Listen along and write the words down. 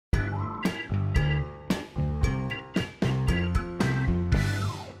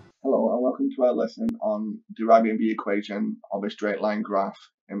Hello and welcome to our lesson on deriving the equation of a straight line graph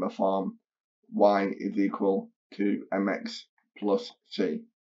in the form y is equal to mx plus c.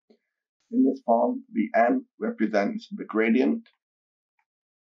 In this form, the m represents the gradient,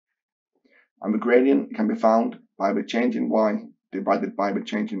 and the gradient can be found by the change in y divided by the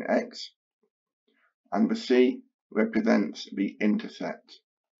change in x, and the c represents the intercept,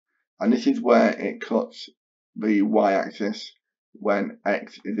 and this is where it cuts the y-axis when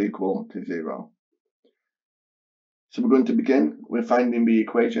x is equal to 0. So we're going to begin with finding the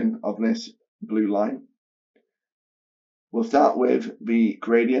equation of this blue line. We'll start with the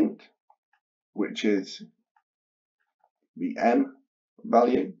gradient, which is the m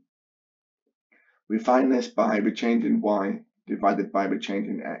value. We find this by the change in y divided by the change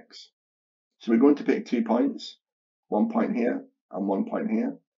in x. So we're going to pick 2 points, 1 point here and 1 point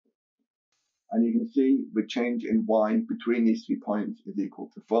here. And you can see the change in y between these 2 points is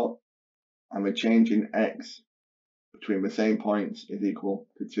equal to 4, and the change in x between the same points is equal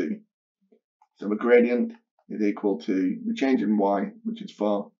to 2. So the gradient is equal to the change in y, which is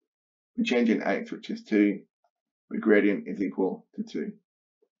 4, the change in x, which is 2, the gradient is equal to 2.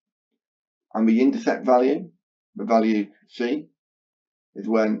 And the intercept value, the value c, is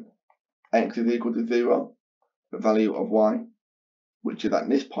when x is equal to 0, the value of y, which is at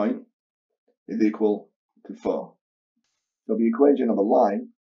this point, is equal to 4. So the equation of a line,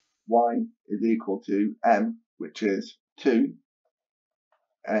 y is equal to m, which is 2x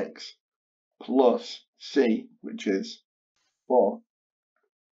plus c, which is 4.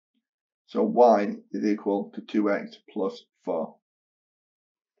 So y is equal to 2x plus 4.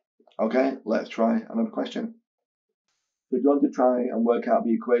 Okay, let's try another question. So if you want to try and work out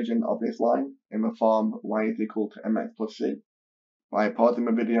the equation of this line in the form y is equal to mx plus c, by pausing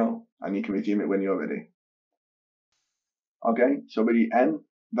the video, and you can resume it when you're ready. Okay, so the m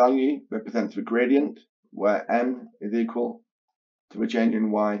value represents the gradient, where m is equal to the change in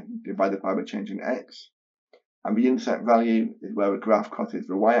y divided by the change in x. And the intercept value is where the graph crosses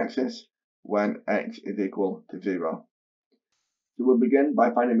the y-axis when x is equal to 0. So we'll begin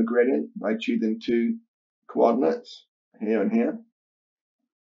by finding the gradient by choosing 2 coordinates, here and here.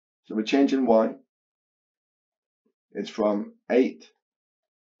 So the change in y is from 8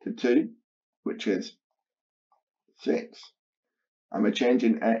 to 2, which is 6. And the change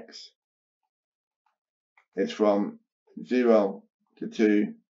in x is from 0 to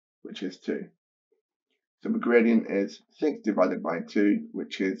 2, which is 2. So the gradient is 6 divided by 2,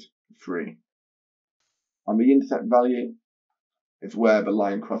 which is 3. And the intercept value is where the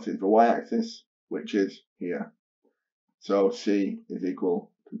line crosses the y-axis, which is here. So c is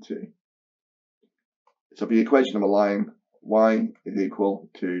equal to 2. So the equation of a line, y is equal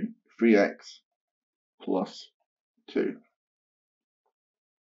to 3x plus 2.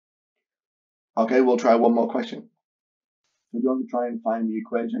 Okay, we'll try one more question. So we're going to try and find the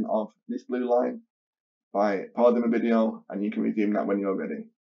equation of this blue line by pausing the video, and you can resume that when you're ready.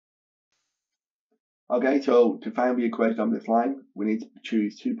 Okay, so to find the equation of this line, we need to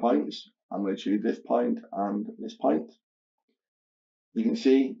choose 2 points. I'm going to choose this point and this point. You can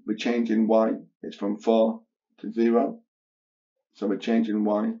see the change in y is from 4 to 0. So the change in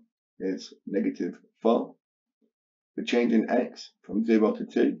y is negative 4. The change in x from 0 to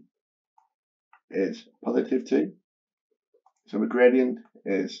 2 is positive 2. So the gradient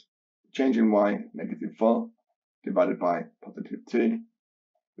is change in y, negative 4, divided by positive 2,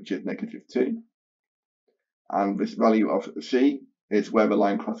 which is negative 2. And this value of c is where the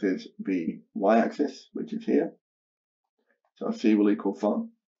line crosses the y-axis, which is here. So c will equal 4.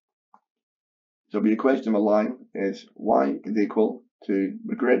 So the equation of a line is y is equal to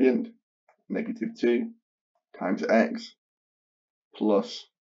the gradient, negative 2, times x, plus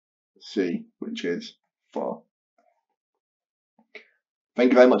c, which is 4.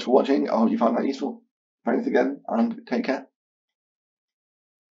 Thank you very much for watching. I hope you found that useful. Thanks again, and take care.